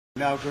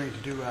Now we're going to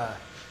do a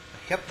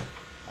hip.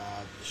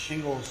 The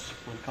shingles,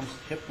 when it comes to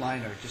the hip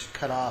line, are just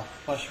cut off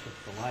flush with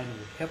the line of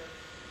the hip,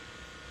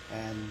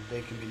 and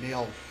they can be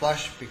nailed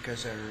flush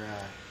because our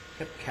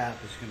hip cap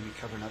is going to be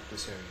covering up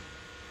this area.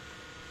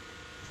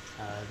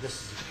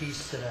 This is a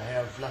piece that I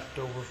have left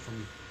over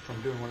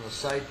from doing one of the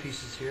side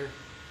pieces here.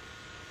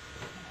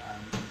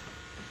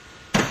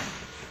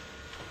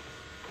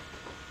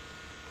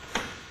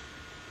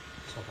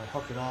 So if I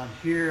hook it on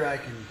here, I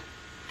can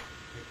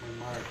make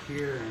my mark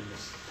here and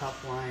this top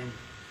line.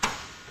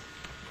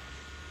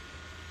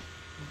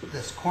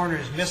 This corner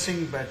is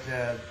missing, but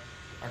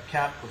our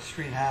cap was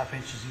 3.5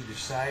 inches either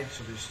side,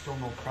 so there's still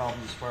no problem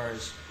as far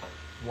as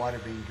water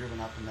being driven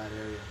up in that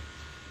area.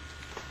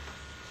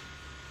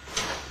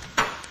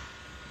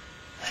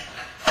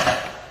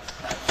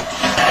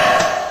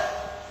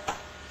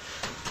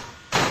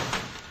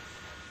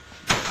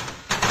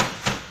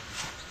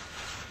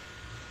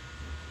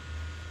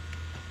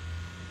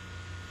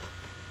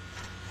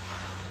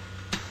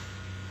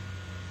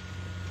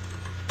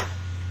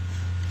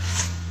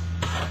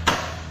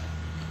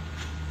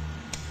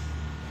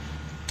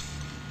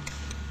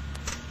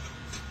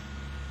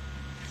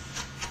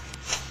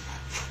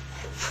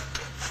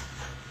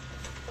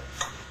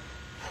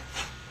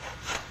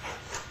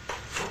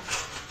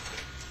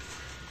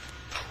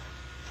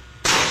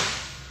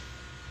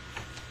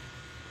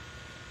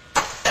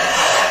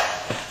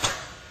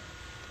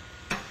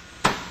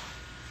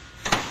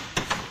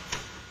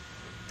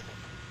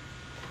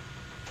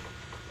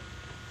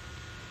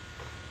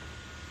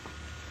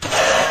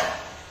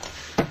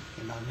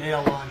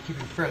 Nail on,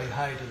 keeping fairly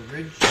high to the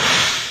ridge.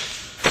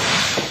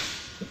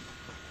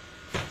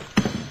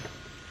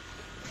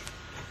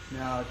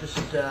 Now, just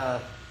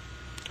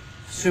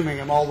assuming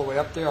I'm all the way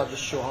up there, I'll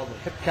just show how the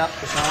hip cap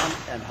goes on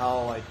and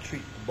how I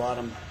treat the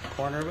bottom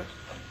corner of it.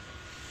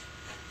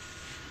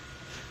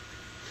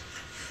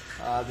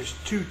 There's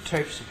two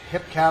types of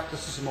hip cap.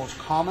 This is the most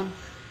common.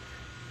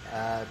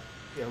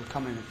 It'll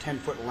come in a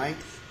 10-foot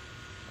length,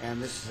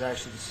 and this is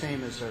actually the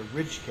same as a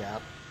ridge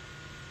cap.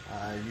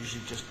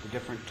 Usually just the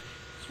different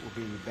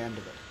will be the bend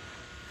of it.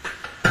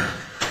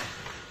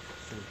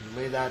 So we can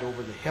lay that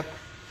over the hip.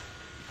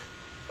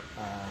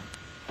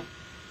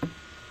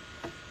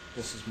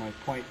 This is my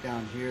point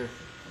down here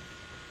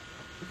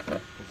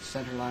at the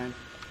center line.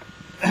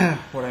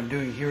 What I'm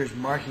doing here is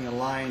marking a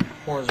line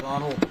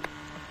horizontal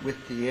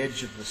with the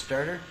edge of the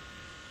starter,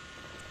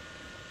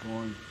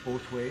 going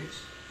both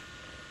ways.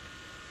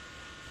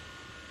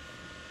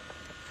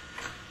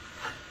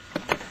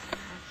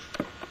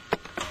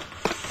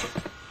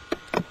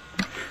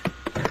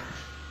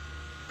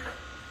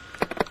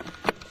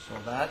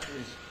 That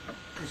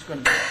is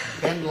going to be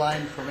a bend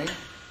line for me.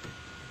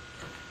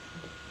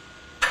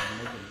 I'm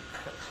making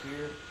cuts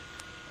here.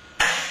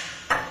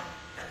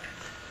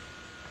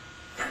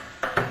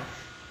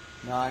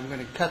 Now I'm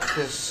going to cut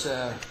this,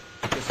 I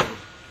guess I'll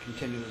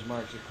continue those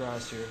marks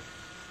across here.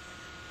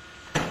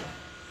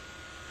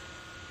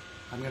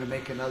 I'm going to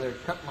make another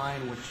cut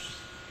line which is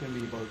going to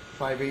be about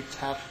 5/8,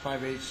 half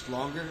 5/8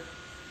 longer.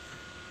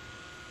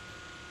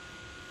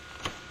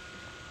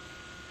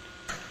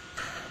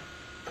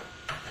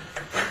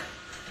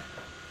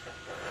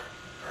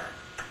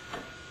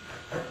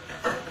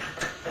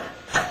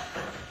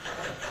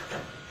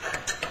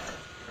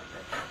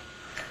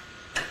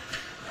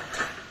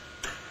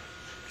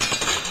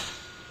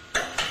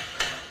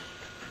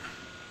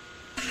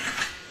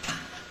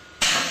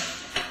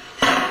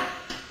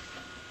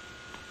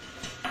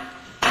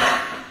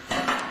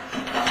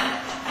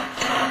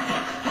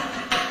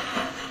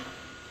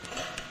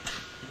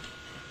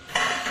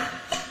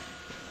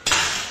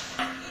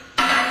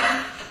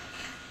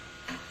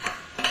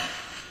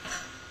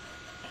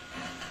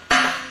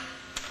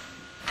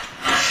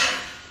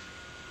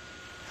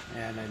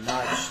 And I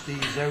notch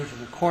these out in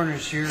the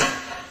corners here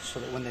so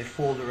that when they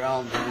fold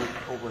around they won't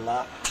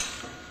overlap.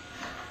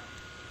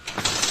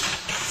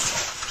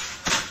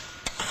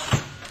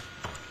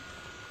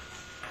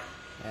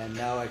 And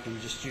now I can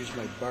just use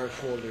my bar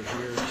folder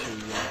here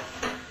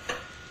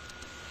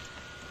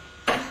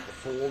to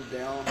fold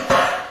down.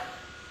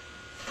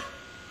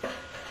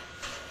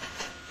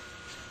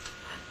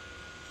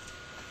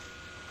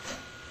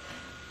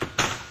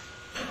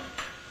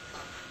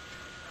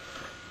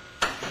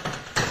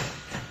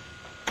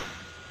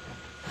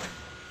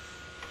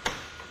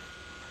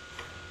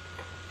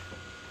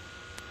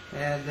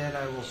 And then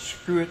I will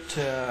screw it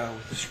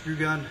with the screw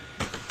gun,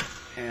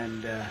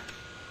 and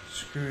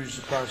screws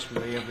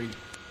approximately every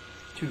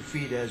 2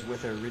 feet as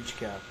with our ridge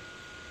cap.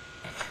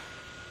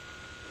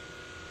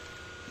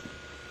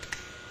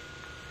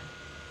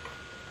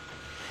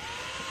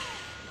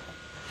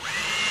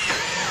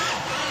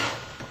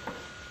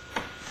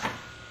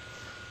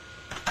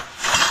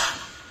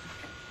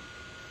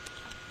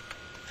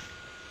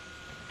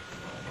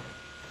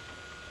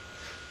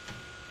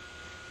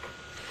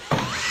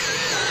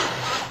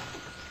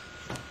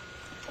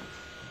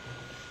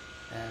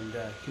 And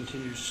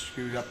continue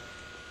screwed up.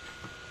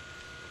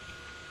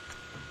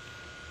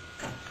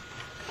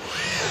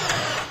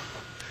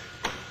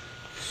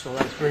 So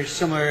that's very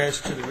similar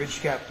as to the ridge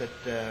cap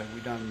that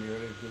we done in the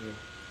earlier video.